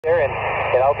There, and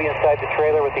I'll be inside the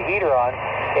trailer with the heater on,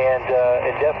 and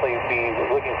definitely be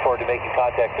looking forward to making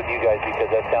contact with you guys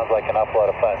because that sounds like an awful lot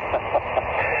of fun.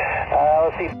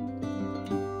 Let's see.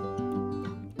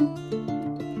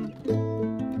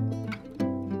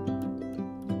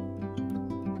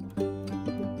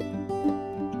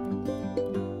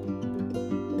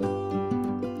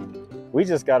 We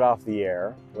just got off the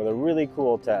air with a really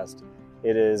cool test.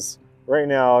 It is right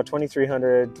now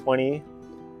 2320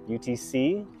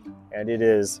 UTC, and it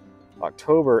is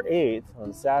October 8th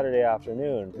on Saturday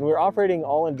afternoon. And we're operating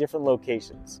all in different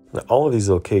locations. Now, all of these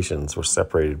locations were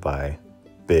separated by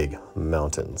big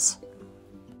mountains.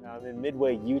 Now, I'm in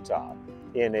Midway, Utah,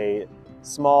 in a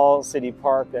small city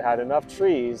park that had enough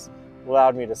trees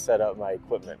allowed me to set up my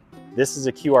equipment. This is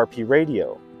a QRP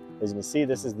radio. As you can see,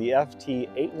 this is the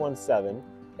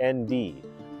FT-817ND.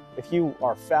 If you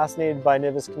are fascinated by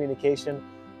Nvis communication,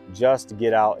 just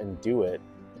get out and do it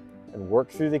and work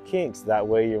through the kinks. That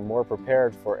way you're more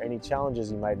prepared for any challenges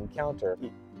you might encounter in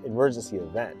an emergency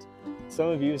event. Some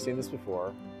of you have seen this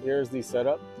before. Here's the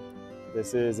setup.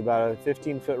 This is about a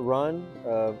 15-foot run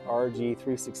of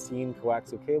RG316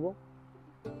 coaxial cable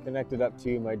connected up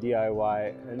to my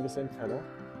DIY Nvis antenna.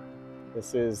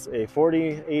 This is a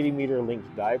 80 meter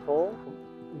linked dipole.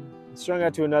 It's strung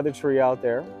out to another tree out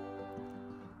there.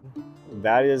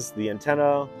 That is the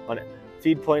antenna. On it.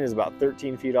 Feed point is about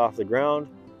 13 feet off the ground,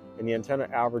 and the antenna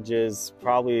averages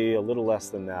probably a little less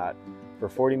than that for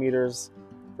 40 meters.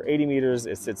 For 80 meters,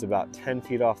 it sits about 10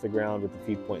 feet off the ground with the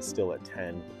feed point still at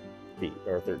 10 feet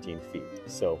or 13 feet.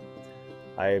 So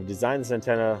I have designed this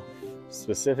antenna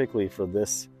specifically for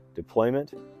this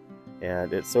deployment,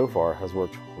 and it so far has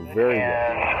worked very well.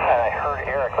 I heard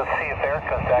Eric. Let's see if Eric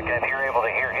comes back and if you're able to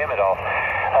hear him at all.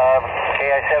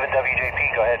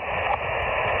 KI7WJP, go ahead.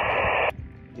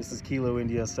 This is Kilo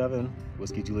India 7,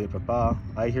 Whiskey Juliet Papa.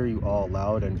 I hear you all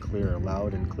loud and clear,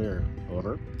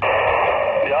 Over.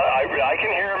 Yeah, I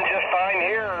can hear him just fine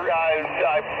here.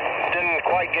 I didn't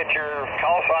quite get your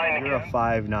call sign. You're a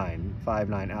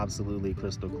 5.9, absolutely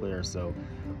crystal clear. So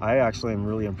I actually am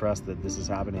really impressed that this is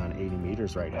happening on 80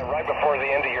 meters right now. Right before the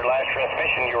end of your last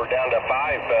transmission, you were down to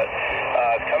 5, but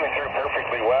it's coming through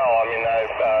perfectly well. I mean,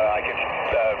 I could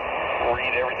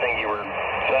read everything you were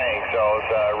saying, so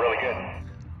it's really good.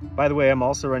 By the way, I'm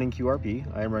also running QRP.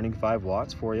 I am running 5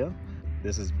 watts for you.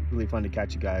 This is really fun to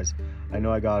catch you guys. I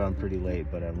know I got on pretty late,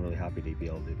 but I'm really happy to be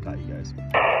able to catch you guys.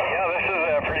 Yeah, this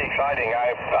is pretty exciting.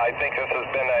 I think this has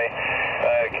been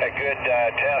a good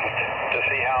test to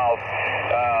see how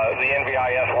the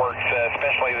NVIS works,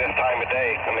 especially this time of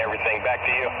day and everything. Back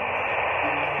to you.